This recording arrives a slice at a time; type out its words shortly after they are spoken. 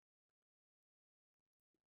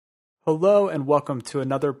Hello and welcome to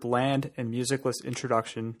another bland and musicless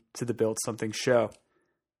introduction to the Build Something show.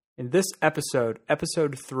 In this episode,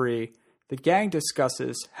 episode 3, the gang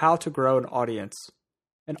discusses how to grow an audience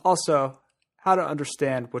and also how to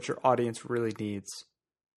understand what your audience really needs.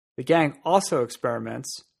 The gang also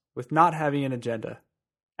experiments with not having an agenda.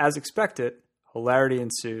 As expected, hilarity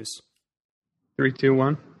ensues. 3, 2,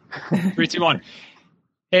 1. 3, 2, 1.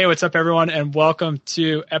 Hey, what's up, everyone, and welcome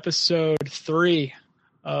to episode 3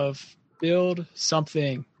 of Build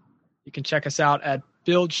Something. You can check us out at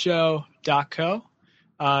buildshow.co,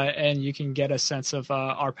 and you can get a sense of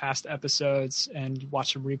our past episodes and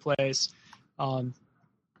watch some replays.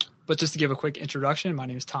 But just to give a quick introduction, my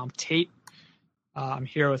name is Tom Tate. I'm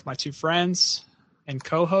here with my two friends and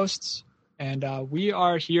co-hosts, and we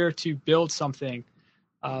are here to build something.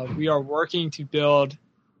 We are working to build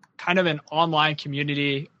kind of an online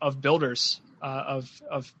community of builders, of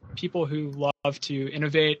people who love to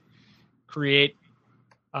innovate, create,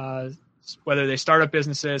 whether they start up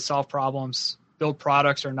businesses, solve problems, build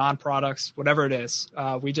products or non-products, whatever it is.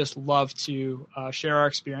 We just love to share our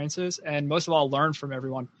experiences and most of all learn from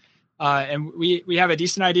everyone. And we have a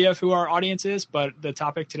decent idea of who our audience is, but the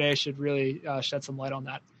topic today should really shed some light on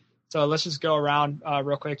that. So let's just go around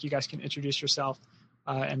real quick. You guys can introduce yourself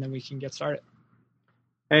and then we can get started.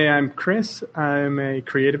 Hey, I'm Chris. I'm a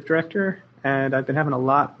creative director, and I've been having a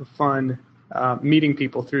lot of fun meeting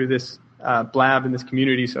people through this blab in this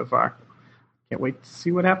community so far. Can't wait to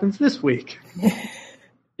see what happens this week.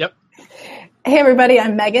 Yep. Hey, everybody.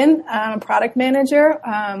 I'm Megan. I'm a product manager.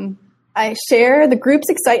 I share the group's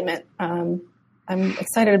excitement. I'm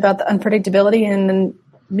excited about the unpredictability and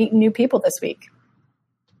meeting new people this week.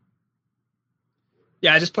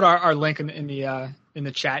 Yeah, I just put our link in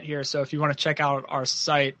the chat here. So if you want to check out our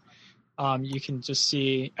site, you can just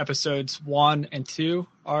see episodes 1 and 2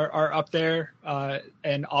 are up there.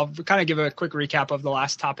 And I'll kind of give a quick recap of the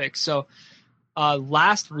last topic. So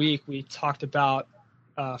last week we talked about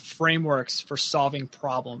frameworks for solving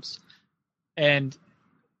problems. And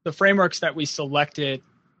the frameworks that we selected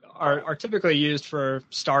are typically used for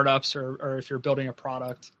startups or if you're building a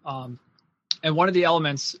product. And one of the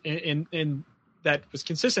elements in that was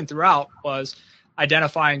consistent throughout was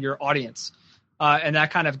identifying your audience. And that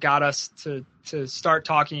kind of got us to start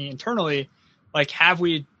talking internally, like, have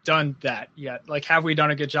we done that yet? Like, have we done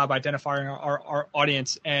a good job identifying our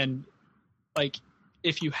audience? And like,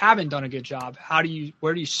 if you haven't done a good job,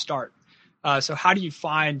 where do you start? So how do you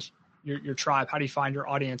find your tribe? How do you find your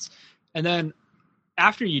audience? And then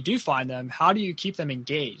after you do find them, how do you keep them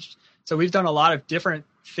engaged? So we've done a lot of different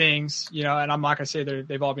things, and I'm not going to say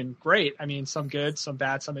they've all been great. I mean, some good, some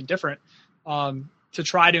bad, some indifferent, to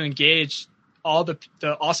try to engage all the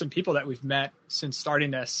awesome people that we've met since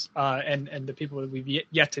starting this, and the people that we've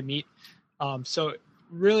yet to meet. So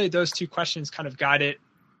really those two questions kind of guided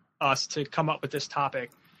us to come up with this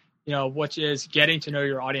topic, which is getting to know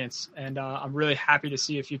your audience. And I'm really happy to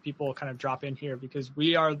see a few people kind of drop in here because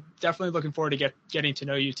we are definitely looking forward to getting to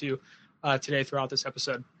know you two today throughout this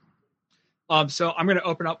episode. So I'm going to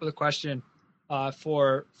open up with a question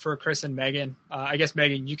for Chris and Megan. I guess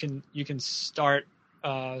Megan, you can start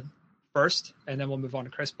first, and then we'll move on to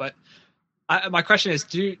Chris. But my question is,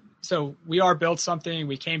 so we are Build Something.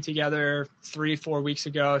 We came together 3-4 weeks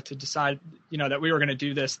ago to decide, that we were going to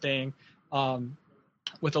do this thing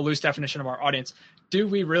with a loose definition of our audience. Do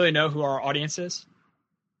we really know who our audience is?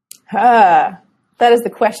 That is the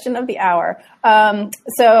question of the hour.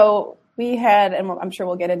 So we had, and I'm sure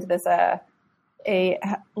we'll get into this, a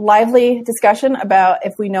lively discussion about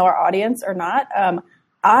if we know our audience or not.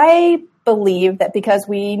 I believe that because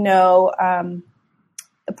we know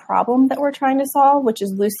the problem that we're trying to solve, which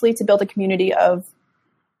is loosely to build a community of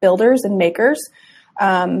builders and makers,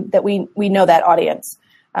 that we know that audience.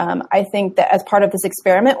 I think that as part of this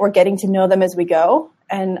experiment, we're getting to know them as we go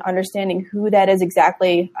and understanding who that is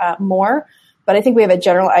exactly more. But I think we have a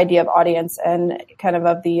general idea of audience and kind of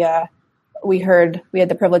the we had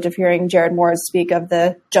the privilege of hearing Jared Morris speak of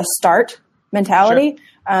the just start mentality. Sure.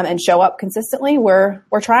 And show up consistently. We're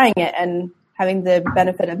trying it and having the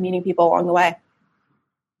benefit of meeting people along the way.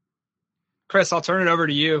 Chris, I'll turn it over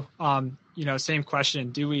to you. Same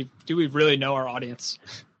question. Do we really know our audience?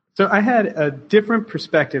 So I had a different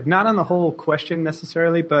perspective, not on the whole question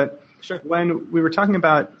necessarily, but sure. When we were talking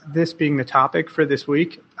about this being the topic for this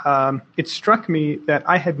week, it struck me that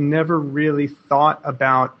I had never really thought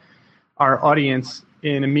about our audience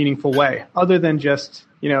in a meaningful way, other than just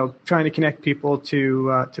trying to connect people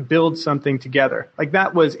to build something together. Like,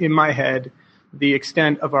 that was in my head the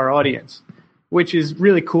extent of our audience, which is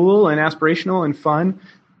really cool and aspirational and fun.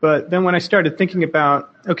 But then when I started thinking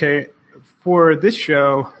about, okay, for this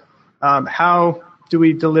show, How do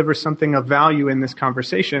we deliver something of value in this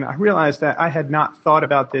conversation? I realized that I had not thought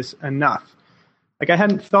about this enough. Like, I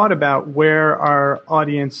hadn't thought about where our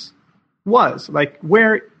audience was. Like,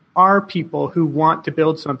 where are people who want to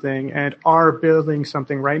build something and are building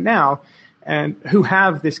something right now and who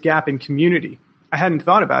have this gap in community? I hadn't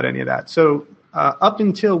thought about any of that. So up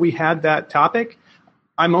until we had that topic,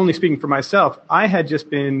 I'm only speaking for myself, I had just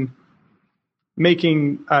been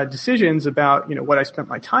making decisions about, what I spent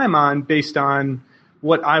my time on based on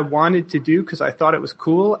what I wanted to do because I thought it was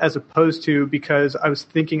cool, as opposed to because I was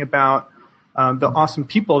thinking about the awesome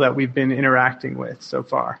people that we've been interacting with so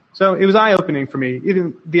far. So it was eye-opening for me,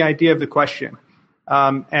 even the idea of the question.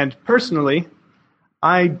 And personally,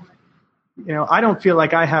 I don't feel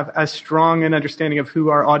like I have as strong an understanding of who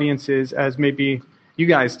our audience is as maybe you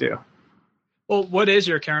guys do. Well, what is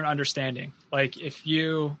your current understanding? Like, if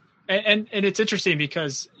you and it's interesting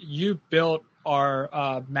because you built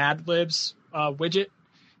our Mad Libs widget,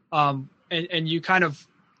 and you kind of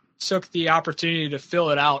took the opportunity to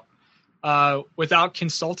fill it out without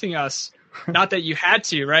consulting us. Not that you had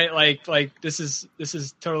to, right? Like this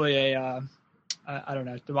is totally a I don't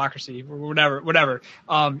know, democracy or whatever.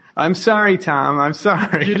 I'm sorry, Tom. I'm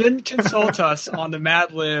sorry. You didn't consult us on the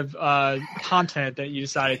Mad Lib content that you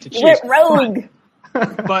decided to choose. You went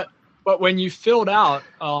rogue. But when you filled out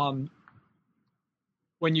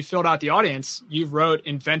the audience, you wrote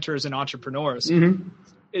inventors and entrepreneurs. Mm-hmm.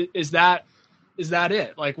 Is that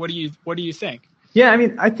it? Like, what do you think? Yeah, I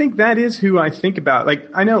mean, I think that is who I think about. Like,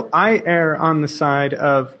 I know I err on the side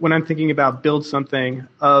of, when I'm thinking about build something,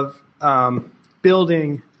 of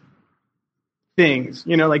building things,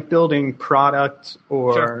 like building products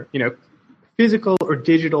or, Sure. Physical or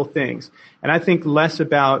digital things. And I think less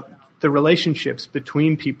about the relationships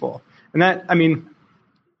between people. And that, I mean,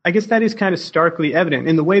 I guess that is kind of starkly evident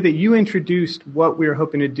in the way that you introduced what we were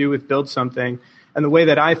hoping to do with Build Something and the way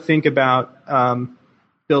that I think about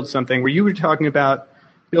Build Something, where you were talking about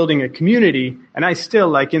building a community, and I still,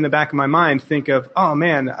 like, in the back of my mind, think of, oh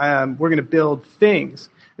man, we're going to build things.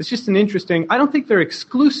 It's just an interesting, I don't think they're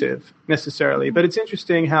exclusive necessarily, but it's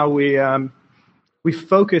interesting how we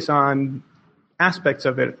focus on aspects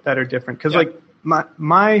of it that are different. Because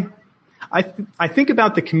I think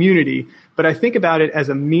about the community, but I think about it as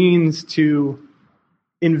a means to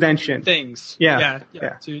invention. Things. Yeah.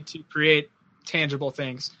 To create tangible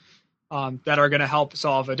things that are going to help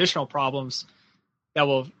solve additional problems that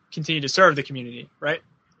will continue to serve the community, right?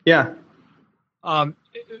 Yeah.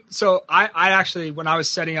 So I actually, when I was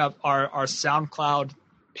setting up our SoundCloud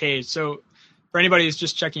page, so for anybody who's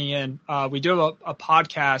just checking in, we do have a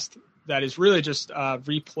podcast that is really just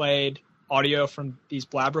replayed audio from these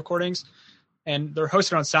Blab recordings, and they're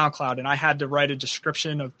hosted on SoundCloud, and I had to write a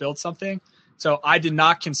description of Build Something. So I did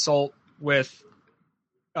not consult with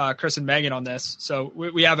Chris and Megan on this. So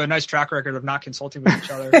we have a nice track record of not consulting with each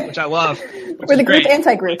other, which I love. We're the group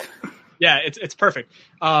anti-group. Yeah, it's perfect.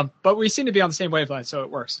 But we seem to be on the same wavelength, so it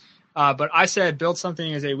works. But I said Build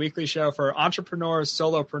Something is a weekly show for entrepreneurs,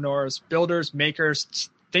 solopreneurs, builders, makers,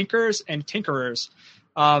 thinkers, and tinkerers.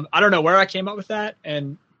 I don't know where I came up with that,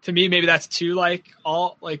 and to me, maybe that's too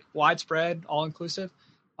all widespread, all inclusive.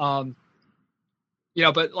 But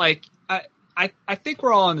I think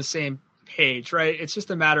we're all on the same page, right? It's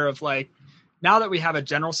just a matter of now that we have a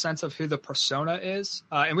general sense of who the persona is,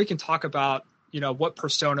 and we can talk about what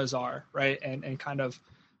personas are, right? And kind of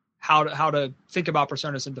how to think about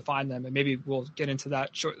personas and define them. And maybe we'll get into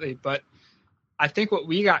that shortly. But I think what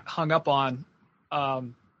we got hung up on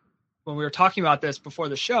when we were talking about this before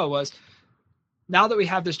the show was, now that we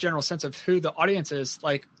have this general sense of who the audience is,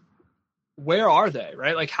 where are they,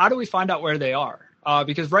 right? Like, how do we find out where they are?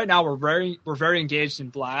 Because right now we're very engaged in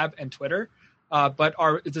Blab and Twitter. But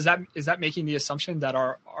is that making the assumption that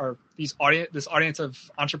this audience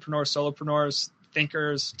of entrepreneurs, solopreneurs,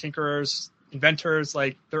 thinkers, tinkerers, inventors,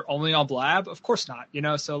 they're only on Blab? Of course not.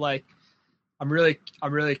 So I'm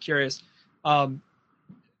really curious.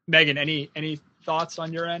 Megan, any thoughts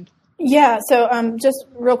on your end? Yeah. So just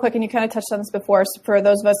real quick, and you kind of touched on this before, so for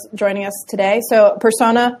those of us joining us today. So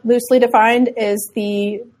persona, loosely defined, is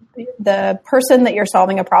the person that you're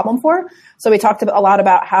solving a problem for. So we talked a lot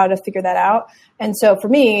about how to figure that out. And so for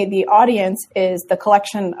me, the audience is the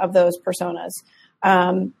collection of those personas.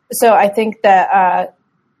 So I think that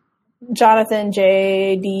Jonathan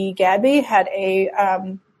J.D. Gadby had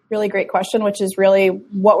a really great question, which is really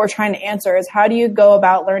what we're trying to answer is, how do you go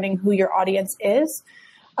about learning who your audience is?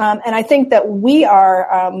 And I think that we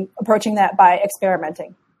are approaching that by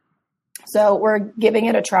experimenting. So we're giving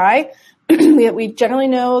it a try. We generally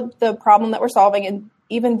know the problem that we're solving, and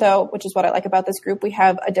even though, which is what I like about this group, we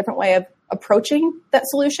have a different way of approaching that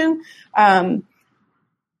solution.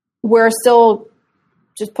 We're still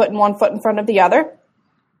just putting one foot in front of the other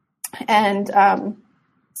and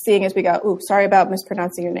seeing as we go. Ooh, sorry about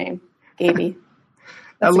mispronouncing your name, Gaby.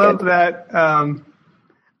 I love that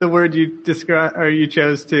the word you describe or you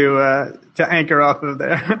chose to anchor off of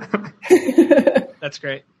there. That's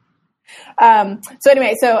great.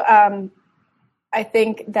 I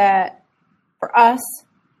think that for us,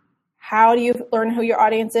 how do you learn who your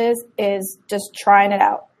audience is just trying it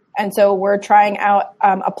out. And so we're trying out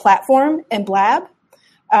a platform in Blab,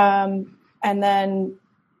 and then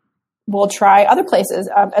we'll try other places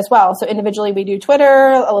as well. So individually, we do Twitter,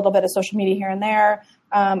 a little bit of social media here and there.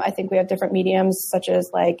 I think we have different mediums such as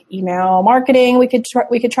like email marketing we could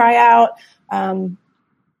try out,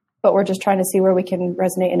 but we're just trying to see where we can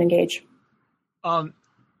resonate and engage.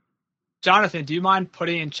 Jonathan, do you mind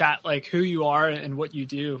putting in chat like who you are and what you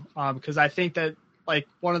do? Because I think that like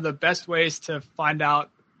one of the best ways to find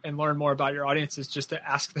out and learn more about your audience is just to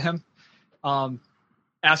ask them,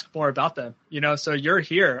 ask more about them. So you're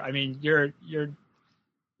here. I mean,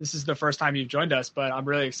 this is the first time you've joined us, but I'm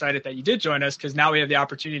really excited that you did join us because now we have the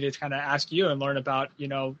opportunity to kind of ask you and learn about,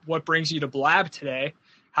 what brings you to Blab today.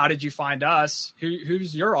 How did you find us?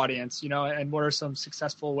 Who's your audience? And what are some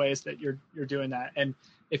successful ways that you're doing that? And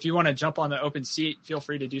if you want to jump on the open seat, feel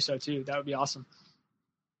free to do so too. That would be awesome.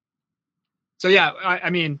 So yeah, I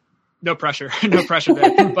mean, no pressure, no pressure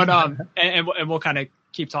there. But and we'll kind of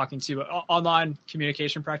keep talking too. But online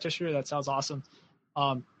communication practitioner, that sounds awesome.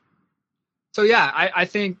 So yeah, I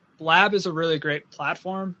think Blab is a really great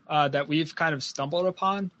platform that we've kind of stumbled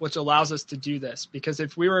upon, which allows us to do this. Because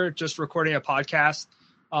if we were just recording a podcast,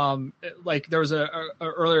 like there was a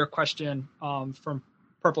earlier question from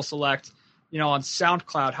Purple Select, on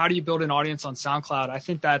SoundCloud, how do you build an audience on SoundCloud? I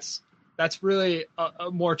think that's really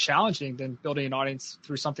more challenging than building an audience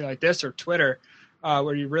through something like this or Twitter,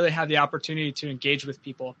 where you really have the opportunity to engage with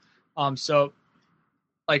people. So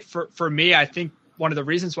like for me, I think one of the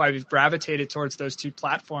reasons why we've gravitated towards those two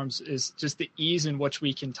platforms is just the ease in which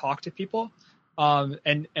we can talk to people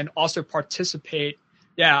and also participate.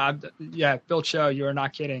 Yeah, Bill Cho, you are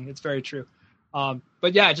not kidding. It's very true.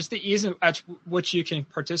 But yeah, just the ease at which you can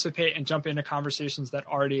participate and jump into conversations that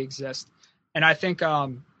already exist. And I think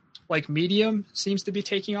like Medium seems to be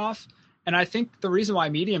taking off. And I think the reason why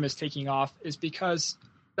Medium is taking off is because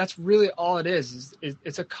that's really all it is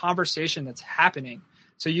it's a conversation that's happening.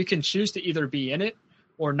 So you can choose to either be in it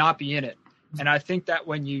or not be in it. And I think that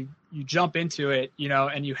when you jump into it,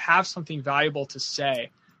 and you have something valuable to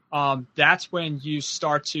say, that's when you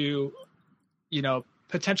start to,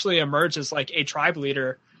 potentially emerge as like a tribe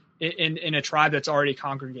leader in a tribe that's already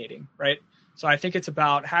congregating, right? So I think it's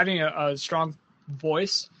about having a strong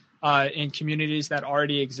voice in communities that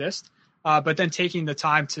already exist, but then taking the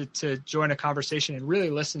time to join a conversation and really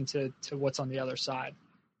listen to what's on the other side.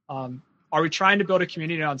 Are we trying to build a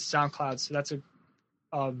community on SoundCloud? So that's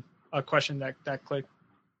a question that clicked.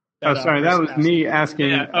 That was asked. me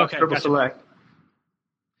asking Purple gotcha. Select.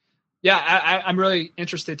 Yeah, I'm really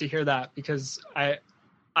interested to hear that because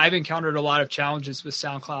I've encountered a lot of challenges with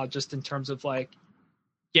SoundCloud just in terms of like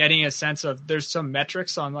getting a sense of there's some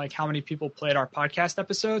metrics on like how many people played our podcast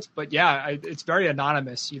episodes, but yeah, it's very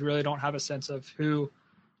anonymous. You really don't have a sense of who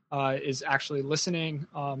is actually listening,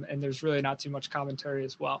 and there's really not too much commentary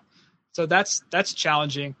as well. So that's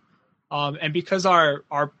challenging, and because our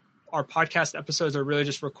podcast episodes are really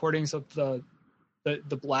just recordings of the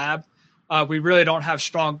Blab, we really don't have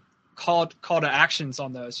strong call to actions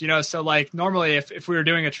on those, so like normally if we were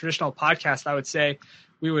doing a traditional podcast, I would say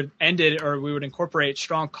we would end it or we would incorporate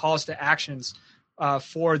strong calls to actions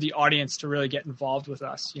for the audience to really get involved with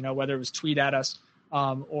us, whether it was tweet at us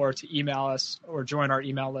or to email us or join our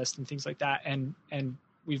email list and things like that. And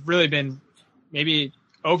we've really been maybe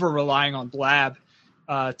over relying on Blab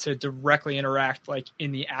to directly interact like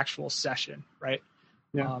in the actual session, right?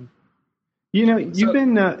 Yeah.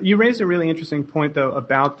 You raised a really interesting point, though,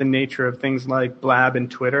 about the nature of things like Blab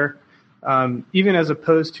and Twitter, even as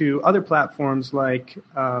opposed to other platforms like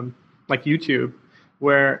YouTube,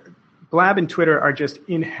 where Blab and Twitter are just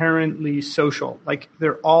inherently social. Like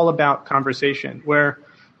they're all about conversation, where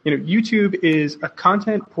YouTube is a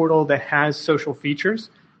content portal that has social features,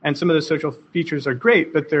 and some of the social features are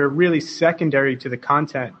great, but they're really secondary to the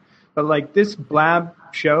content. But like this Blab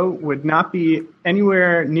show would not be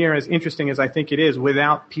anywhere near as interesting as I think it is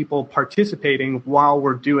without people participating while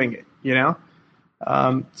we're doing it,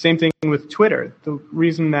 Same thing with Twitter. The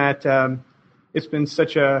reason that it's been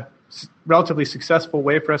such a relatively successful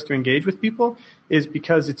way for us to engage with people is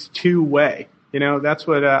because it's two-way. That's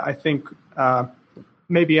what I think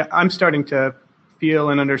maybe I'm starting to feel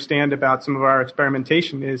and understand about some of our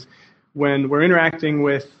experimentation is when we're interacting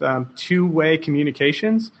with two-way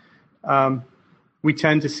communications, we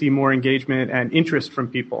tend to see more engagement and interest from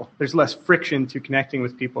people. There's less friction to connecting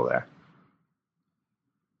with people there.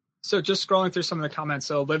 So just scrolling through some of the comments.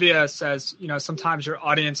 So Olivia says, sometimes your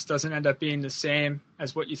audience doesn't end up being the same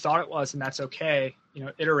as what you thought it was, and that's okay.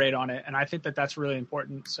 Iterate on it. And I think that that's really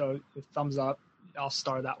important. So thumbs up, I'll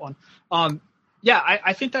star that one.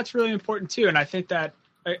 I think that's really important too. And I think that,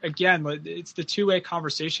 again, it's the two-way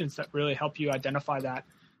conversations that really help you identify that.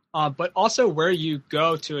 But also where you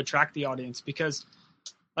go to attract the audience, because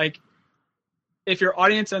if your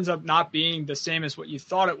audience ends up not being the same as what you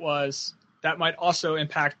thought it was, that might also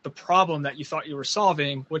impact the problem that you thought you were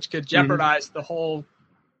solving, which could jeopardize the whole,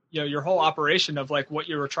 your whole operation of what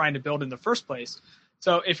you were trying to build in the first place.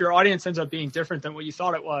 So if your audience ends up being different than what you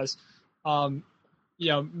thought it was,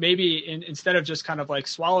 maybe instead of just kind of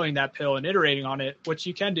swallowing that pill and iterating on it, which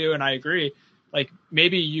you can do, and I agree,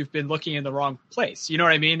 maybe you've been looking in the wrong place. You know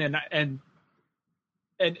what I mean? And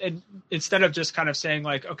instead of just kind of saying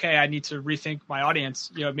okay, I need to rethink my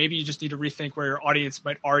audience, maybe you just need to rethink where your audience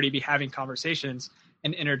might already be having conversations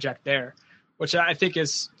and interject there, which I think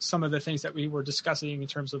is some of the things that we were discussing in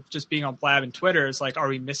terms of just being on Blab and Twitter is are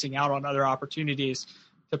we missing out on other opportunities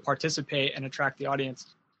to participate and attract the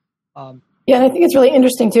audience? Yeah, and I think it's really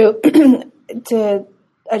interesting too,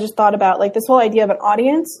 I just thought about this whole idea of an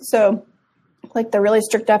audience. So the really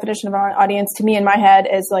strict definition of an audience to me in my head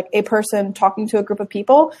is a person talking to a group of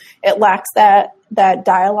people. It lacks that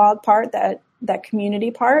dialogue part, that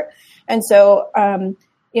community part. And so,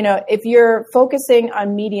 if you're focusing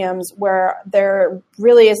on mediums where there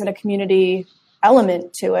really isn't a community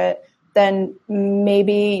element to it, then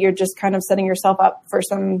maybe you're just kind of setting yourself up for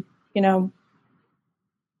some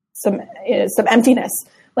emptiness.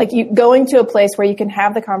 You going to a place where you can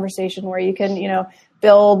have the conversation, where you can,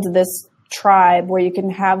 build this tribe, where you can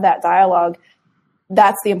have that dialogue.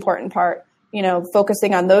 That's the important part,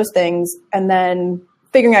 focusing on those things and then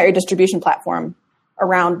figuring out your distribution platform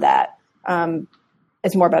around that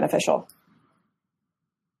is more beneficial.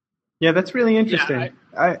 Yeah, that's really interesting.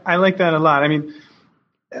 Yeah, I like that a lot. I mean,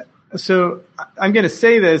 so I'm going to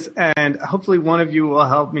say this, and hopefully one of you will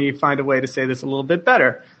help me find a way to say this a little bit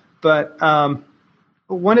better. But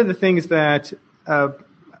one of the things that I'm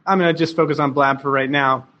going to just focus on Blab for right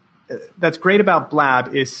now, that's great about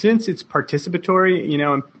Blab is since it's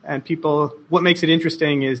participatory, and people, what makes it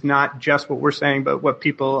interesting is not just what we're saying, but how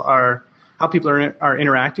people are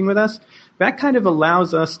interacting with us. That kind of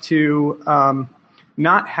allows us to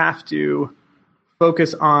not have to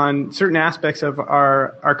focus on certain aspects of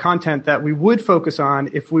our content that we would focus on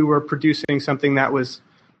if we were producing something that was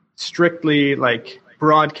strictly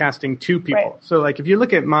broadcasting to people. Right. So if you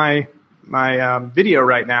look at my video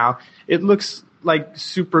right now, it looks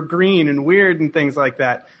super green and weird and things like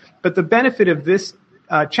that. But the benefit of this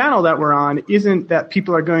channel that we're on isn't that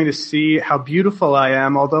people are going to see how beautiful I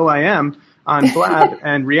am, although I am, on Blab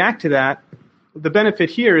and react to that. The benefit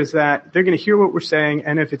here is that they're going to hear what we're saying,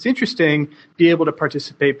 and if it's interesting, be able to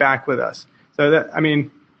participate back with us. So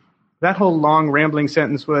that whole long rambling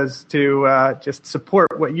sentence was to just support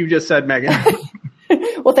what you just said, Megan.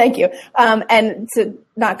 Well, thank you. And to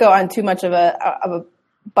not go on too much of a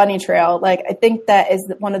bunny trail, I think that is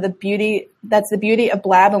the beauty of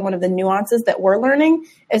Blab, and one of the nuances that we're learning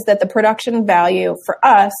is that the production value for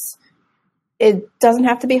us, it doesn't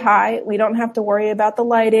have to be high. We don't have to worry about the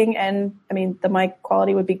lighting, and the mic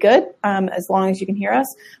quality would be good as long as you can hear us.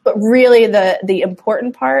 But really, the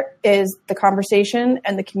important part is the conversation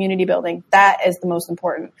and the community building. That is the most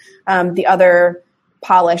important. The other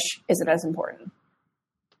polish isn't as important.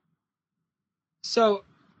 So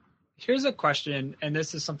here's a question, and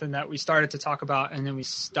this is something that we started to talk about and then we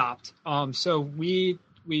stopped. So we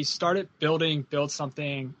started build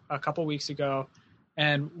something a couple weeks ago,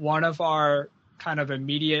 and one of our kind of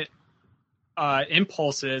immediate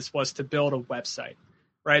impulses was to build a website,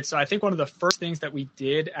 right? So I think one of the first things that we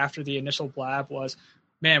did after the initial Blab was,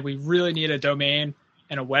 man, we really need a domain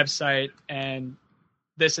and a website and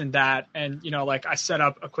this and that. And, I set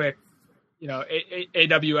up a quick,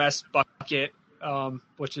 AWS bucket,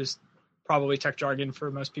 which is probably tech jargon for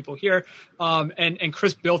most people here. And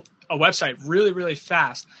Chris built a website really, really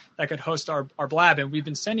fast that could host our Blab. And we've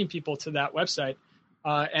been sending people to that website.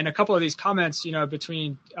 And a couple of these comments,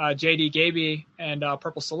 between JD Gaby and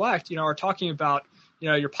Purple Select, are talking about,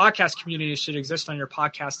 your podcast community should exist on your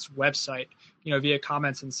podcast's website, via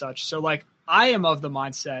comments and such. So I am of the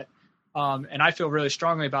mindset, and I feel really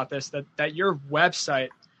strongly about this, that your website,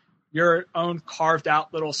 your own carved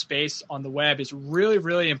out little space on the web is really,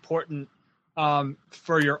 really important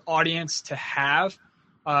for your audience to have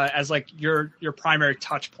as like your primary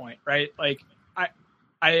touch point, right? Like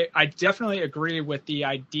I definitely agree with the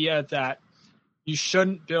idea that you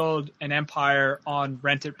shouldn't build an empire on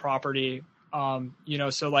rented property.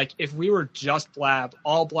 So like if we were just Blab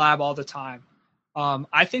all the time,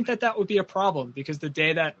 I think that would be a problem, because the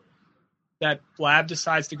day that Blab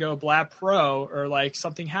decides to go Blab Pro, or like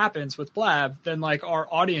something happens with Blab, then like our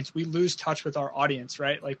audience, we lose touch with our audience,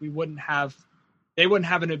 right? Like they wouldn't have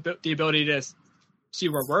the ability to see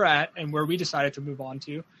where we're at and where we decided to move on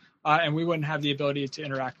to, and we wouldn't have the ability to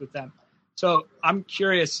interact with them. So I'm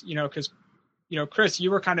curious, because Chris,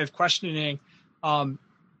 you were kind of questioning,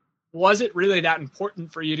 was it really that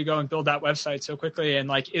important for you to go and build that website so quickly? And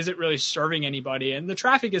like, is it really serving anybody? And the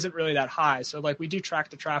traffic isn't really that high. So like, we do track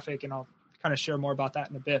the traffic, and I'll kind of share more about that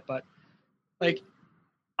in a bit. But like,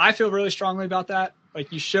 I feel really strongly about that.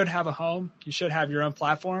 Like, you should have a home, you should have your own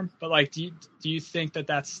platform. But like, do you think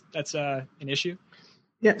that's an issue?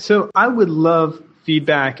 Yeah. So I would love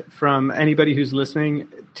feedback from anybody who's listening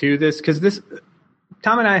to this, because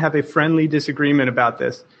Tom and I have a friendly disagreement about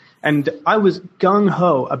this. And I was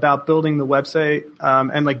gung-ho about building the website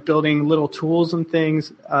and like building little tools and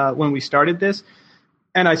things when we started this.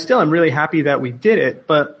 And I still am really happy that we did it.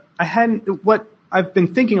 But what I've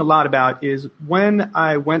been thinking a lot about is, when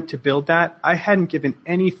I went to build that, I hadn't given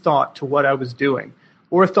any thought to what I was doing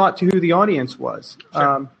or thought to who the audience was.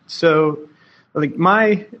 Sure. So like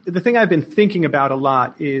the thing I've been thinking about a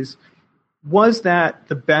lot is, was that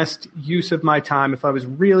the best use of my time if I was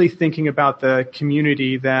really thinking about the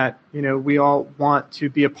community that, we all want to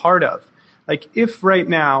be a part of? Like, if right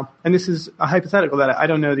now, and this is a hypothetical that I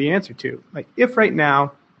don't know the answer to, like if right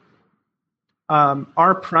now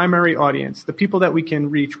our primary audience, the people that we can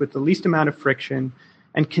reach with the least amount of friction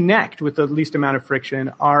and connect with the least amount of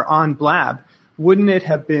friction, are on Blab, wouldn't it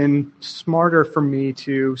have been smarter for me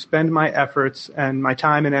to spend my efforts and my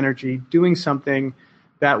time and energy doing something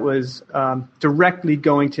that was directly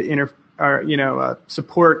going to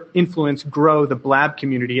support, influence, grow the Blab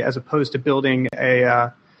community, as opposed to building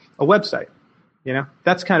a website?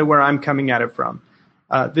 That's kind of where I'm coming at it from.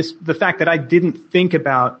 The fact that I didn't think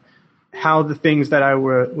about how the things that I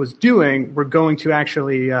was doing were going to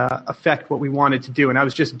actually affect what we wanted to do, and I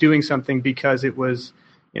was just doing something because it was,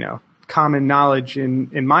 common knowledge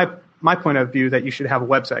in my point of view that you should have a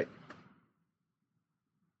website.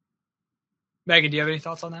 Megan, do you have any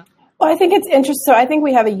thoughts on that? Well, I think it's interesting. So I think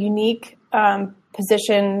we have a unique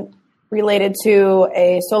position related to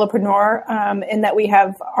a solopreneur in that we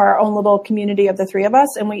have our own little community of the three of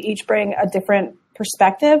us, and we each bring a different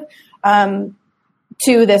perspective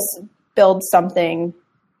to this build something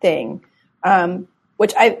thing,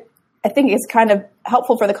 which I think is kind of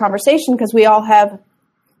helpful for the conversation, because we all have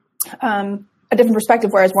a different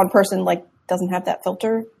perspective, whereas one person like doesn't have that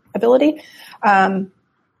filter ability.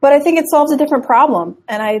 But I think it solves a different problem.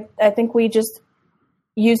 And I think we just,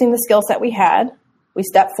 using the skill set we had, we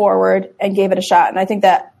stepped forward and gave it a shot. And I think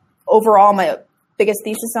that overall, my biggest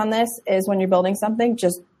thesis on this is, when you're building something,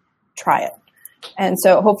 just try it. And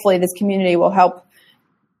so hopefully this community will help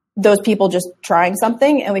those people just trying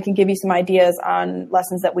something, and we can give you some ideas on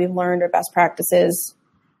lessons that we've learned or best practices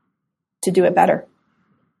to do it better.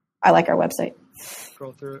 I like our website.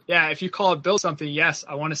 Scroll through. Yeah, if you call it build something, yes,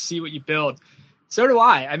 I want to see what you build. So do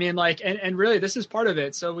I. I mean, like, and really, this is part of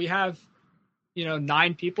it. So we have,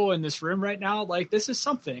 9 people in this room right now. Like, this is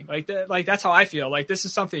something. Like that's how I feel. Like, this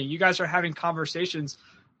is something. You guys are having conversations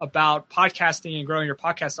about podcasting and growing your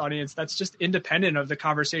podcast audience. That's just independent of the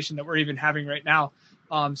conversation that we're even having right now.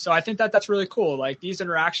 So I think that's really cool. Like, these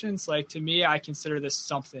interactions, like, to me, I consider this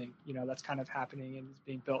something, that's kind of happening and is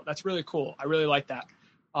being built. That's really cool. I really like that.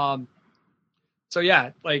 So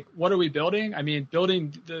yeah, like, what are we building? I mean,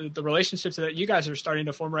 building the relationships that you guys are starting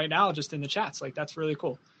to form right now, just in the chats. Like, that's really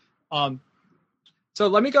cool. So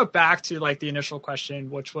let me go back to like the initial question,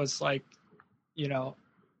 which was like,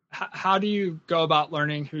 how do you go about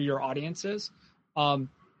learning who your audience is?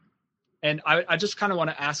 And I just kind of want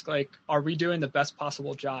to ask, like, are we doing the best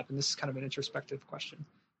possible job? And this is kind of an introspective question,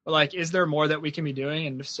 but like, is there more that we can be doing?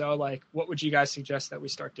 And if so, like, what would you guys suggest that we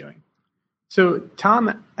start doing? So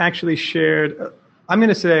Tom actually shared, I'm going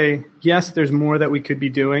to say, yes, there's more that we could be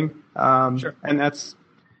doing. Sure. And that's,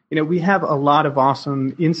 we have a lot of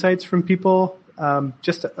awesome insights from people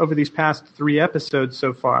just over these past 3 episodes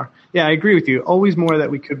so far. Yeah, I agree with you. Always more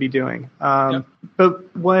that we could be doing. Yep.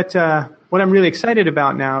 But what I'm really excited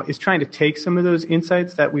about now is trying to take some of those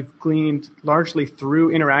insights that we've gleaned largely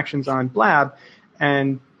through interactions on Blab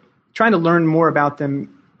and trying to learn more about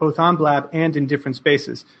them both on Blab and in different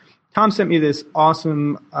spaces. Tom sent me this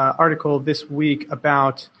awesome article this week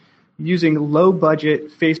about using low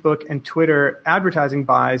budget Facebook and Twitter advertising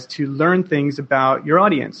buys to learn things about your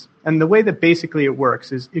audience. And the way that basically it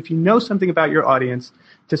works is if you know something about your audience,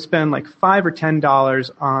 to spend like $5 or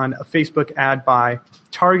 $10 on a Facebook ad buy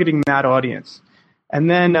targeting that audience. And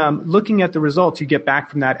then looking at the results you get back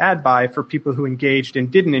from that ad buy for people who engaged and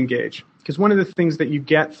didn't engage. Because one of the things that you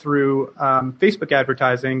get through Facebook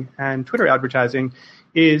advertising and Twitter advertising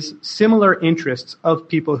is similar interests of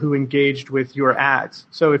people who engaged with your ads.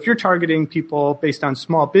 So if you're targeting people based on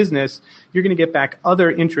small business, you're going to get back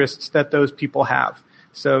other interests that those people have.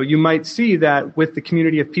 So you might see that with the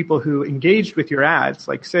community of people who engaged with your ads,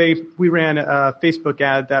 like say we ran a Facebook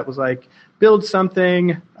ad that was like, build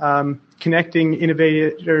something, connecting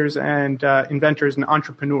innovators and inventors and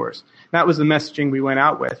entrepreneurs. That was the messaging we went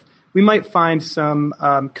out with. We might find some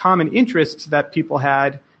common interests that people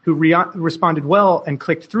had who responded well and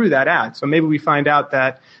clicked through that ad. So maybe we find out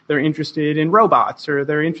that they're interested in robots, or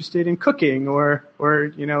they're interested in cooking, or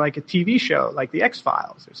like a TV show like the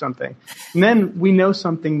X-Files or something. And then we know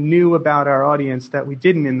something new about our audience that we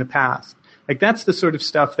didn't in the past. Like that's the sort of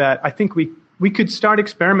stuff that I think we could start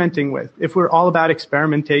experimenting with. If we're all about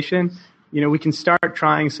experimentation, we can start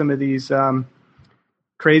trying some of these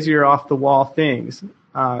crazier off the wall things.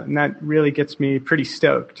 And that really gets me pretty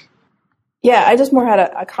stoked. Yeah, I just more had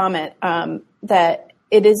a comment that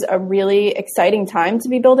it is a really exciting time to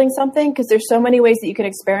be building something because there's so many ways that you can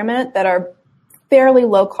experiment that are fairly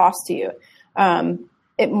low cost to you.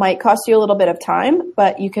 It might cost you a little bit of time,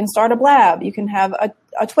 but you can start a blab. You can have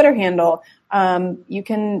a Twitter handle. You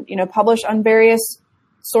can, publish on various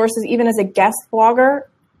sources, even as a guest blogger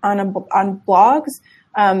on blogs.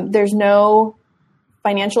 There's no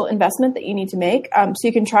financial investment that you need to make. So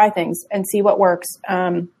you can try things and see what works.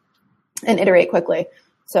 And iterate quickly.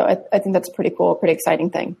 So I think that's pretty cool, pretty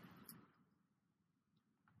exciting thing.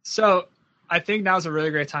 So I think now's a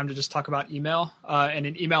really great time to just talk about email and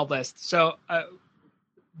an email list. So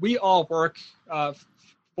we all work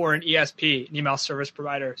for an ESP, an email service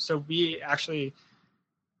provider. So we actually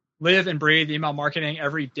live and breathe email marketing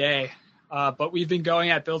every day. But we've been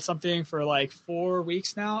going at Build Something for like 4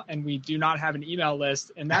 weeks now, and we do not have an email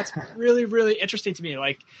list. And that's really, really interesting to me.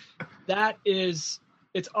 Like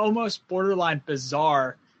it's almost borderline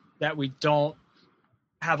bizarre that we don't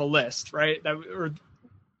have a list, right?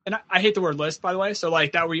 And I hate the word list, by the way. So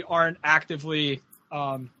like that we aren't actively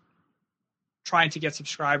trying to get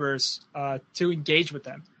subscribers to engage with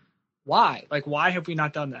them. Why? Like, why have we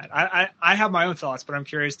not done that? I have my own thoughts, but I'm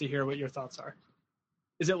curious to hear what your thoughts are.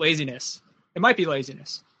 Is it laziness? It might be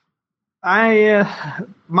laziness.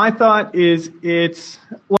 My thought is it's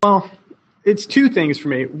two things for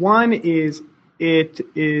me. One is it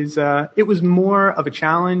was more of a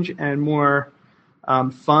challenge and more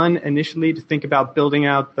fun initially to think about building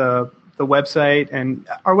out the website. And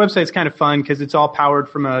our website's kind of fun because it's all powered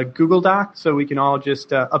from a Google Doc, so we can all just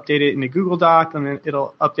update it in a Google Doc, and then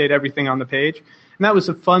it'll update everything on the page. And that was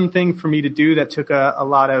a fun thing for me to do that took a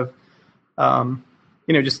lot of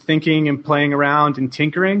just thinking and playing around and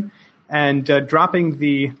tinkering. And dropping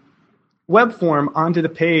the web form onto the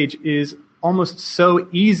page is almost so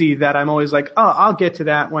easy that I'm always like, oh, I'll get to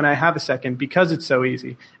that when I have a second because it's so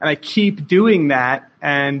easy. And I keep doing that,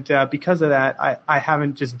 and because of that, I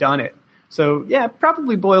haven't just done it. So, yeah, it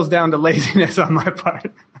probably boils down to laziness on my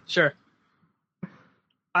part. Sure.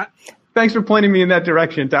 Thanks for pointing me in that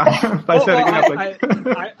direction, Tom.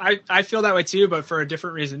 I feel that way too, but for a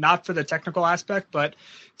different reason, not for the technical aspect. But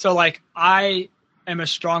so like I am a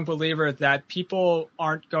strong believer that people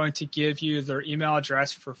aren't going to give you their email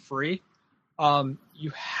address for free.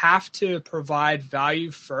 You have to provide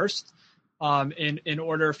value first in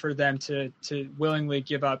order for them to willingly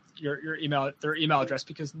give up their email address,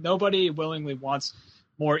 because nobody willingly wants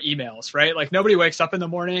more emails, right? Like nobody wakes up in the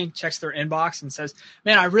morning, checks their inbox and says,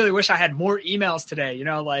 man, I really wish I had more emails today.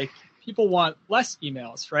 like people want less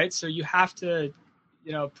emails, right? So you have to,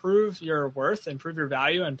 prove your worth and prove your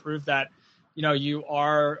value and prove that, you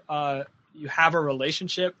are, you have a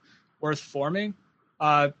relationship worth forming.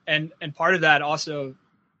 And part of that also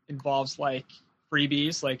involves like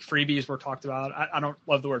freebies were talked about. I don't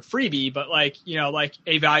love the word freebie, but like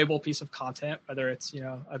a valuable piece of content, whether it's,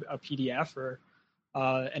 a PDF or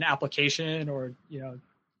an application or,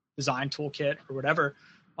 design toolkit or whatever.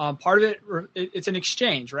 Part of it's an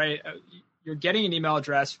exchange, right? You're getting an email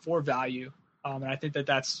address for value. And I think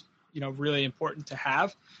that's, really important to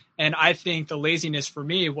have. And I think the laziness for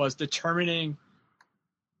me was determining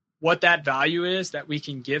what that value is that we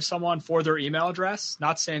can give someone for their email address.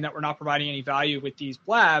 Not saying that we're not providing any value with these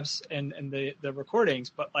blabs and the recordings,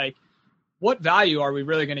 but like what value are we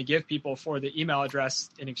really going to give people for the email address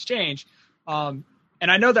in exchange?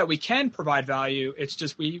 And I know that we can provide value. It's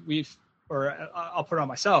just I'll put it on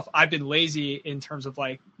myself. I've been lazy in terms of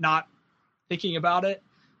like not thinking about it,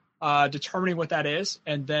 determining what that is,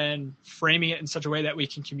 and then framing it in such a way that we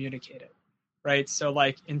can communicate it. Right. So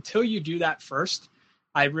like until you do that first,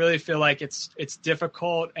 I really feel like it's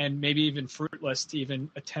difficult and maybe even fruitless to even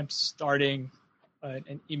attempt starting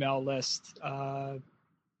an email list.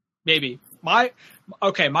 Maybe my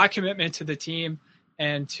commitment to the team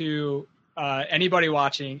and to anybody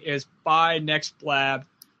watching is by next Blab,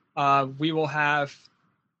 we will have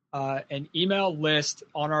an email list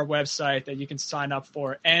on our website that you can sign up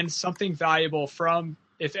for, and something valuable from,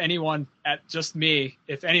 if anyone,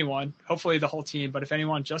 if anyone, hopefully the whole team, but if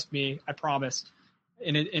anyone, just me, I promise,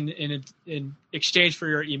 in exchange for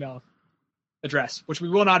your email address, which we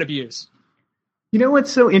will not abuse. You know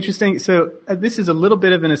what's so interesting? So this is a little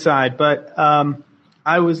bit of an aside, but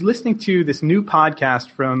I was listening to this new podcast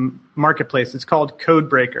from Marketplace. It's called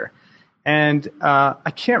Codebreaker. And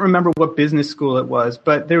I can't remember what business school it was,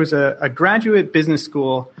 but there was a graduate business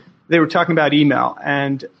school. They were talking about email.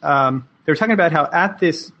 And they were talking about how at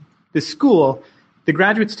this school, the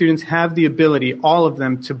graduate students have the ability, all of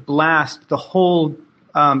them, to blast the whole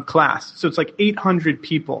class. So it's like 800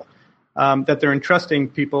 people that they're entrusting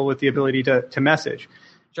people with the ability to message.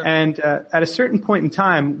 Sure. And at a certain point in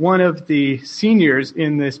time, one of the seniors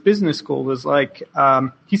in this business school was like,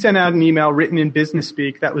 he sent out an email written in business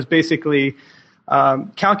speak that was basically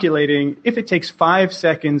calculating if it takes 5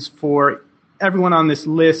 seconds for everyone on this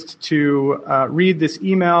list to read this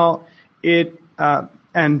email,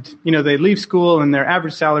 and they leave school and their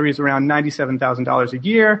average salary is around $97,000 a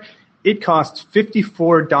year. It costs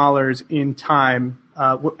 $54 in time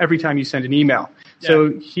every time you send an email. Yeah.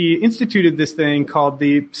 So he instituted this thing called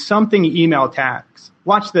the something email tax.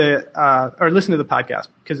 Watch or listen to the podcast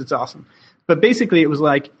because it's awesome. But basically it was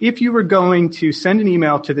like, if you were going to send an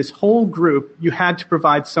email to this whole group, you had to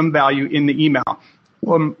provide some value in the email.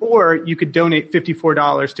 Or you could donate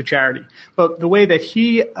 $54 to charity. But the way that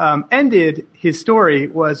he ended his story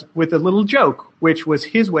was with a little joke, which was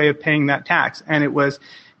his way of paying that tax. And it was,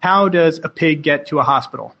 how does a pig get to a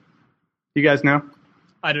hospital? You guys know?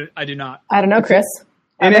 I do not. I don't know, Chris.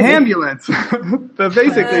 In an ambulance. But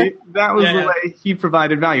basically, that was the way he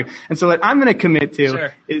provided value. And so what I'm going to commit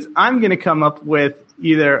to is I'm going to come up with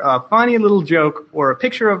either a funny little joke or a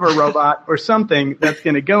picture of a robot or something that's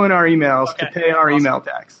going to go in our emails to pay our email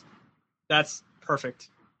tax. That's perfect.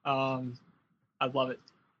 I love it.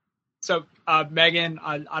 So, Megan,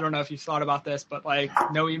 I don't know if you've thought about this, but like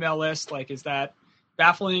no email list, like is that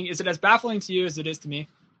baffling? Is it as baffling to you as it is to me?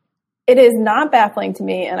 It is not baffling to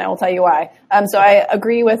me, and I will tell you why. So I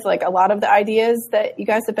agree with like a lot of the ideas that you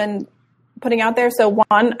guys have been putting out there. So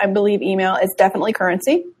one, I believe email is definitely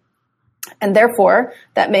currency, and therefore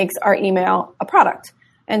that makes our email a product.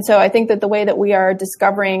 And so I think that the way that we are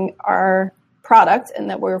discovering our product and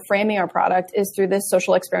that we're framing our product is through this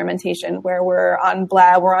social experimentation where we're on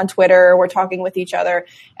Blab, we're on Twitter, we're talking with each other,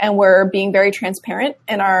 and we're being very transparent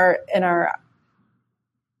in our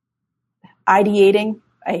ideating.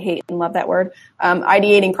 I hate and love that word,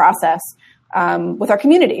 ideating process with our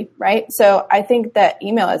community, right? So I think that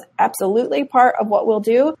email is absolutely part of what we'll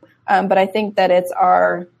do, but I think that it's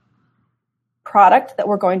our product that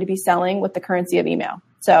we're going to be selling with the currency of email.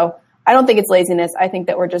 So I don't think it's laziness. I think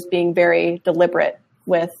that we're just being very deliberate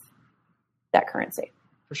with that currency.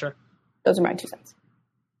 For sure. Those are my 2 cents.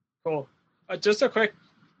 Cool. Just a quick,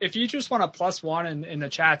 if you just want to +1 in the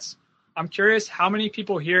chats, I'm curious how many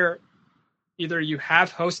people here either you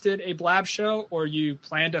have hosted a Blab show or you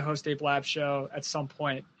plan to host a Blab show at some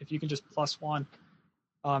point. If you can just +1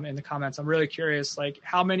 in the comments. I'm really curious, like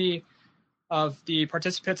how many of the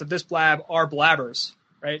participants of this Blab are Blabbers,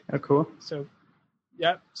 right? Oh, cool. So,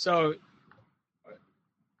 yeah. So,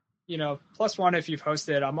 +1 if you've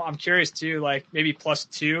hosted. I'm curious too, like maybe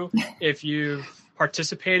 +2 if you've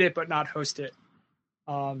participated but not hosted.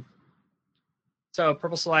 So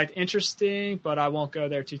Purple Slide, interesting, but I won't go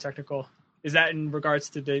there too technical. Is that in regards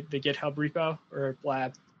to the GitHub repo or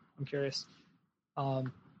Blab? I'm curious.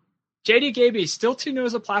 JD Gaby, still too new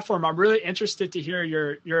as a platform. I'm really interested to hear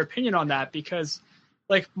your opinion on that because,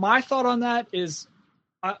 like, my thought on that is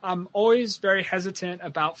I'm always very hesitant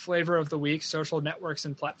about flavor of the week, social networks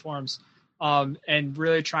and platforms, and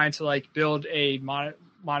really trying to like build a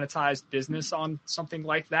monetized business on something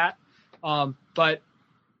like that. But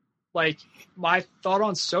like my thought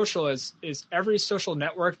on social is every social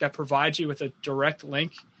network that provides you with a direct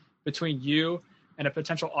link between you and a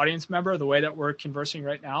potential audience member, the way that we're conversing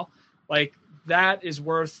right now, like that is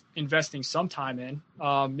worth investing some time in.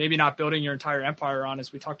 Maybe not building your entire empire on,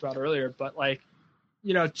 as we talked about earlier, but like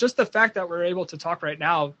just the fact that we're able to talk right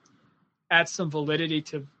now adds some validity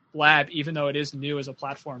to Blab, even though it is new as a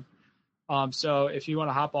platform. So if you want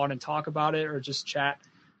to hop on and talk about it or just chat,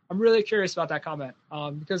 I'm really curious about that comment,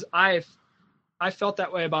 because I felt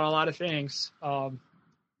that way about a lot of things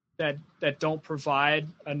that don't provide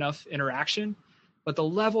enough interaction, but the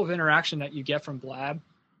level of interaction that you get from Blab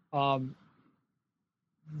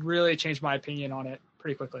really changed my opinion on it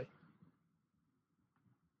pretty quickly.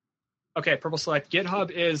 Okay, Purple Select.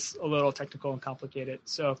 GitHub is a little technical and complicated,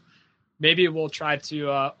 so maybe we'll try to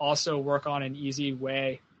also work on an easy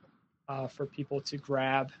way for people to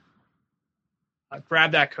grab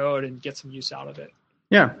that code and get some use out of it.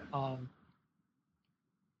 Yeah.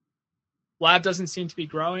 Lab doesn't seem to be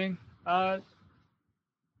growing. I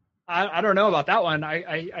don't know about that one.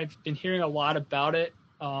 I've been hearing a lot about it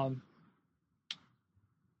from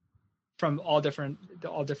all different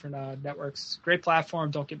networks. Great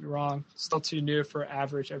platform, don't get me wrong. Still too new for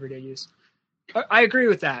average everyday use. I agree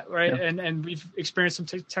with that, right? Yeah. And we've experienced some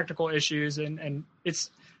technical issues, and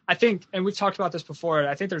it's, I think, and we've talked about this before,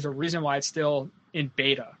 I think there's a reason why it's still in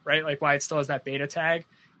beta, right? Like why it still has that beta tag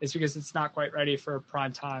is because it's not quite ready for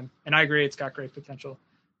prime time. And I agree, it's got great potential.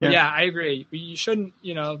 But yeah, I agree. You shouldn't,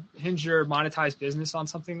 hinge your monetized business on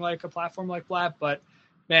something like a platform like Blab. But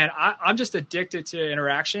man, I'm just addicted to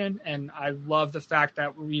interaction, and I love the fact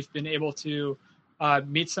that we've been able to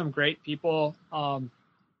meet some great people, and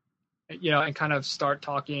kind of start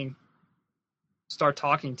talking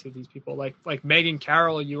to these people like Megan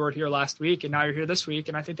Carroll. You were here last week, and now you're here this week,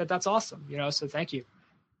 and I think that's awesome. So thank you.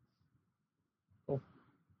 Cool.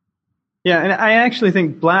 Yeah, and I actually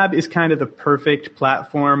think Blab is kind of the perfect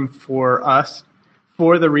platform for us,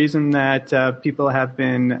 for the reason that people have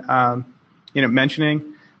been,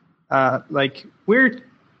 mentioning. Like we're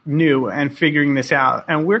new and figuring this out,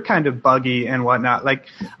 and we're kind of buggy and whatnot. Like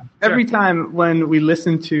every time when we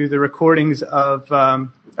listen to the recordings of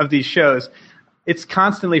these shows, it's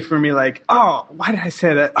constantly for me like, oh, why did I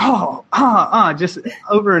say that? Just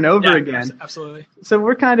over and over again. Absolutely. So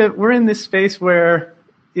we're in this space where,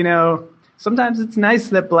 sometimes it's nice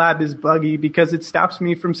that Blab is buggy because it stops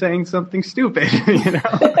me from saying something stupid,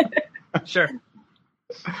 Sure.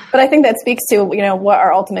 But I think that speaks to, what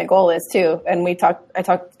our ultimate goal is too. And I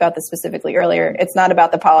talked about this specifically earlier. It's not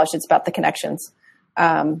about the polish, it's about the connections.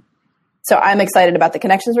 So I'm excited about the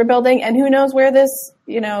connections we're building, and who knows where this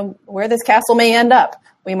castle may end up.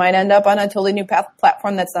 We might end up on a totally new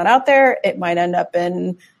platform that's not out there. It might end up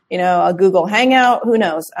in, a Google Hangout, who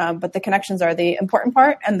knows? But the connections are the important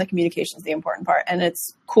part, and the communication is the important part. And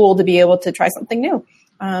it's cool to be able to try something new,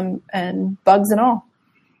 and bugs and all.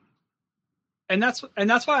 And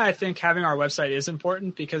that's why I think having our website is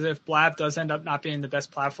important, because if Blab does end up not being the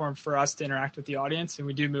best platform for us to interact with the audience and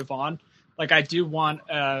we do move on, like I do want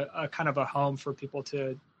a kind of a home for people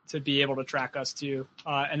to be able to track us to.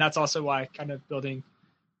 And that's also why kind of building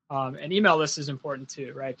an email list is important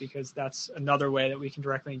too, right? Because that's another way that we can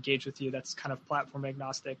directly engage with you. That's kind of platform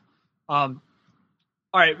agnostic. All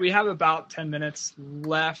right, we have about 10 minutes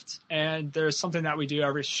left, and there's something that we do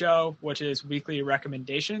every show, which is weekly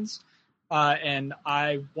recommendations. And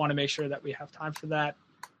I want to make sure that we have time for that.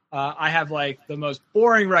 I have like the most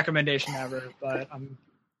boring recommendation ever, but I'm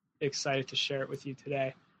excited to share it with you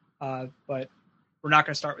today. But we're not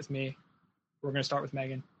going to start with me. We're going to start with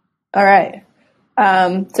Megan. All right.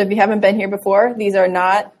 So if you haven't been here before, these are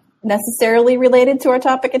not necessarily related to our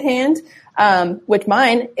topic at hand, which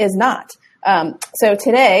mine is not. So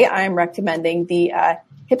today I'm recommending the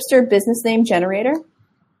Hipster Business Name Generator.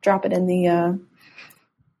 Drop it in the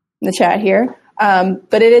chat here.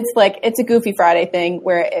 But it's a Goofy Friday thing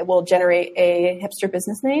where it will generate a hipster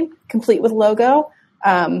business name complete with logo.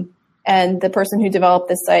 And the person who developed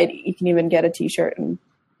this site, you can even get a t-shirt and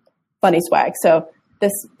funny swag. So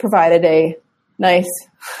this provided a nice,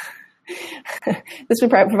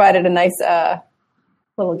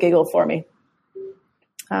 little giggle for me.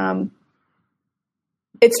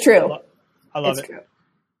 It's true. I love it. True.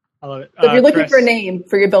 I love it. So if you're looking for a name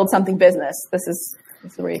for your Build Something business, this is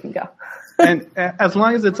where you can go. And as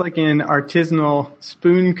long as it's like an artisanal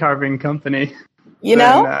spoon carving company,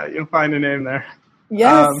 you'll find a name there.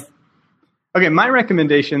 Yes. Okay, my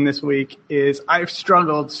recommendation this week is I've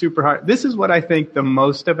struggled super hard. This is what I think the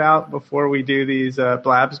most about before we do these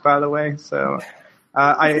blabs, by the way. So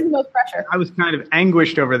this is the most pressure. I was kind of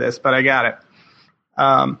anguished over this, but I got it.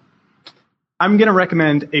 I'm going to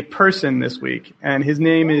recommend a person this week, and his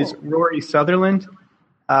name is Rory Sutherland.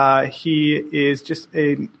 He is just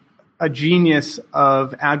a genius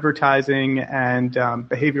of advertising and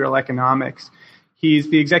behavioral economics.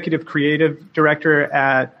 He's the executive creative director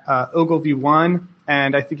at Ogilvy One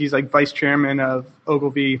and I think he's like vice chairman of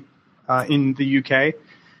Ogilvy in the UK.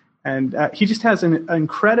 And he just has an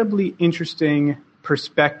incredibly interesting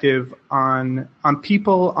perspective on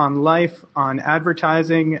people, on life, on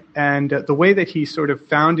advertising, and the way that he sort of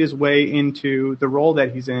found his way into the role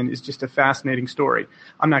that he's in is just a fascinating story.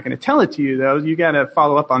 I'm not going to tell it to you, though. You got to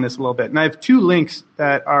follow up on this a little bit. And I have two links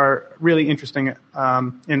that are really interesting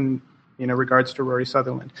in regards to Rory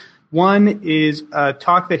Sutherland. One is a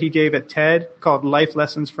talk that he gave at TED called Life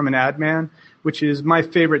Lessons from an Ad Man, which is my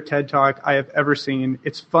favorite TED Talk I have ever seen.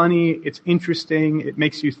 It's funny, it's interesting, it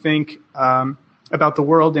makes you think about the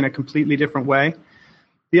world in a completely different way.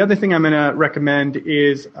 The other thing I'm going to recommend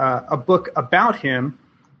is a book about him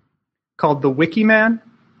called The Wiki Man.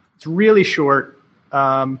 It's really short.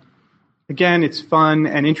 Again, it's fun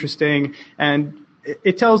and interesting, and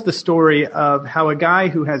it tells the story of how a guy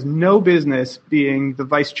who has no business being the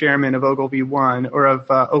vice chairman of Ogilvy One or of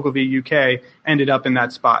Ogilvy UK ended up in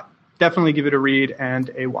that spot. Definitely give it a read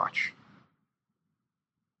and a watch.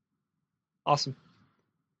 Awesome.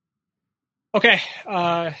 Okay,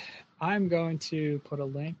 I'm going to put a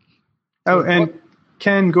link. Oh, and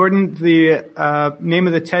Ken Gordon, the name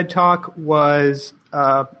of the TED Talk was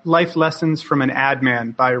Life Lessons from an Ad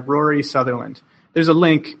Man by Rory Sutherland. There's a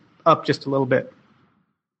link up just a little bit.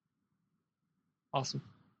 Awesome.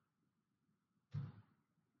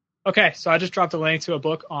 Okay, so I just dropped a link to a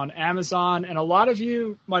book on Amazon, and a lot of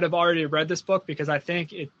you might have already read this book because I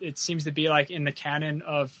think it seems to be like in the canon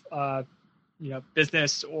of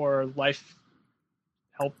business or life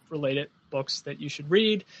help related books that you should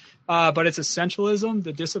read. But it's Essentialism: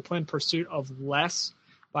 The Disciplined Pursuit of Less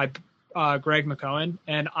by Greg McKeown,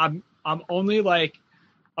 and I'm only like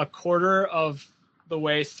a quarter of the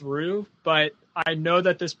way through, but I know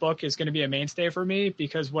that this book is going to be a mainstay for me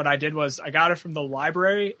because what I did was I got it from the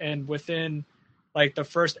library, and within like the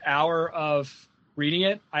first hour of reading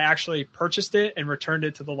it, I actually purchased it and returned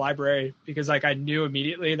it to the library because like I knew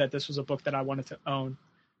immediately that this was a book that I wanted to own.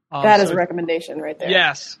 That is a recommendation right there.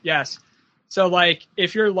 Yes. So like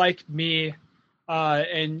if you're like me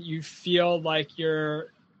and you feel like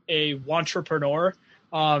you're a wantrepreneur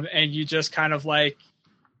and you just kind of like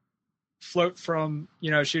float from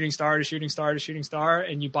shooting star to shooting star to shooting star,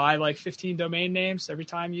 and you buy like 15 domain names every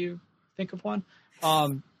time you think of one,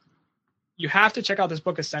 you have to check out this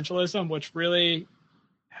book Essentialism, which really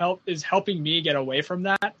is helping me get away from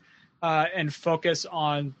that and focus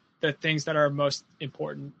on the things that are most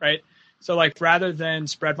important, right? So like rather than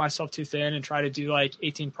spread myself too thin and try to do like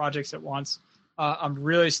 18 projects at once, I'm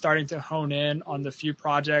really starting to hone in on the few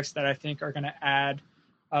projects that I think are going to add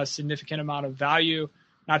a significant amount of value,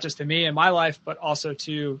 not just to me in my life, but also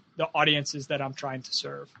to the audiences that I'm trying to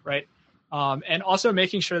serve, right? And also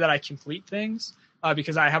making sure that I complete things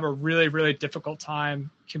because I have a really, really difficult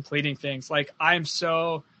time completing things. Like I am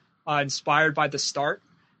so inspired by the start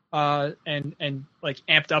and like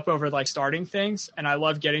amped up over like starting things. And I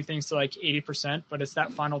love getting things to like 80%, but it's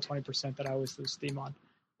that final 20% that I always lose steam on.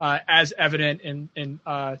 As evident in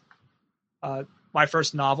my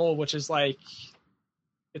first novel, which is like,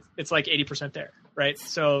 it's like 80% there. Right.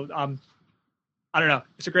 So, I don't know.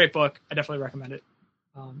 It's a great book. I definitely recommend it.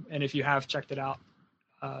 And if you have checked it out,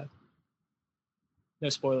 no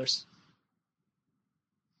spoilers.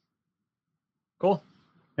 Cool.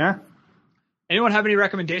 Yeah. Anyone have any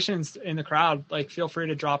recommendations in the crowd? Like, feel free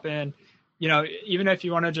to drop in, even if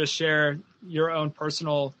you want to just share your own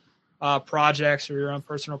personal projects or your own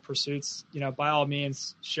personal pursuits, by all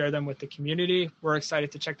means, share them with the community. We're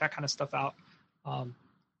excited to check that kind of stuff out.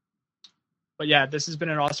 But yeah, this has been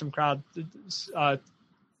an awesome crowd,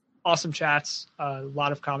 awesome chats, a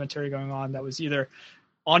lot of commentary going on that was either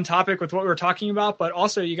on topic with what we were talking about, but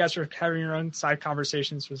also you guys are having your own side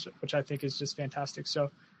conversations, which I think is just fantastic.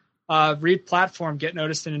 So read platform, get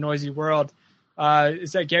noticed in a noisy world.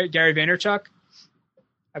 Is that Gary Vaynerchuk?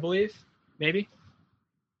 I believe, maybe.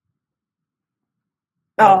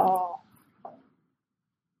 Oh,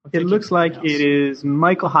 it looks like it is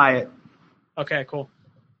Michael Hyatt. Okay, cool.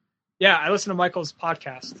 Yeah, I listen to Michael's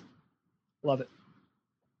podcast. Love it.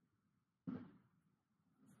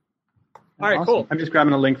 All right, awesome. Cool. I'm just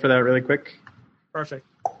grabbing a link for that really quick. Perfect.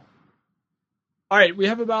 All right, we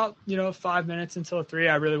have about 5 minutes until 3.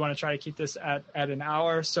 I really want to try to keep this at an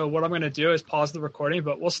hour. So what I'm going to do is pause the recording,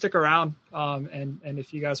 but we'll stick around. And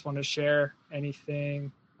if you guys want to share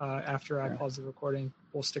anything after I pause the recording,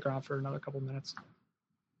 we'll stick around for another couple minutes.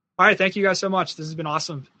 All right, thank you guys so much. This has been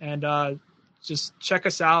awesome. And just check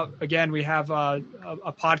us out. Again, we have a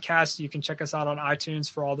podcast. You can check us out on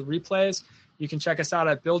iTunes for all the replays. You can check us out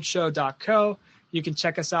at buildshow.co. You can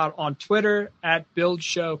check us out on Twitter at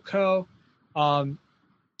buildshowco.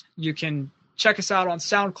 You can check us out on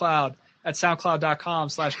SoundCloud at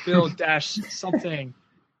soundcloud.com/build-something.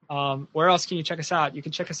 Where else can you check us out? You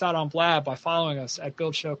can check us out on Blab by following us at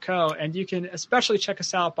Build Show Co. And you can especially check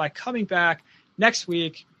us out by coming back next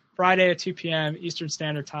week, Friday at 2 p.m. Eastern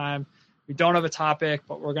Standard Time. We don't have a topic,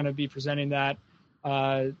 but we're going to be presenting that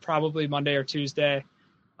probably Monday or Tuesday.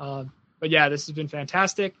 But yeah, this has been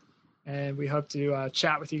fantastic. And we hope to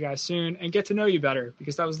chat with you guys soon and get to know you better,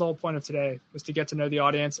 because that was the whole point of today, was to get to know the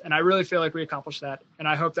audience. And I really feel like we accomplished that. And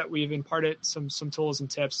I hope that we've imparted some tools and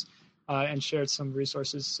tips and shared some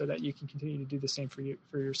resources so that you can continue to do the same for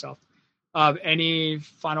yourself. Any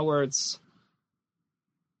final words?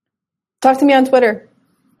 Talk to me on Twitter.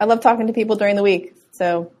 I love talking to people during the week.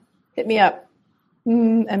 So hit me up.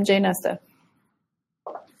 MJ Nesta.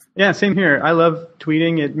 Yeah, same here. I love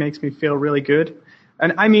tweeting. It makes me feel really good.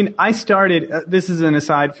 And I mean, I started, this is an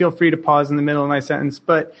aside, feel free to pause in the middle of my sentence,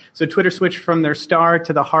 but so Twitter switched from their star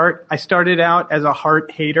to the heart. I started out as a heart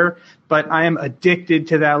hater, but I am addicted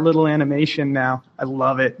to that little animation now. I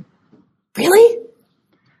love it. Really?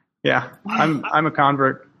 Yeah, I'm a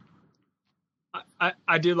convert.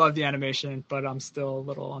 I do love the animation, but I'm still a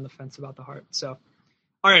little on the fence about the heart. So,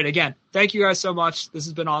 all right, again, thank you guys so much. This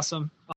has been awesome.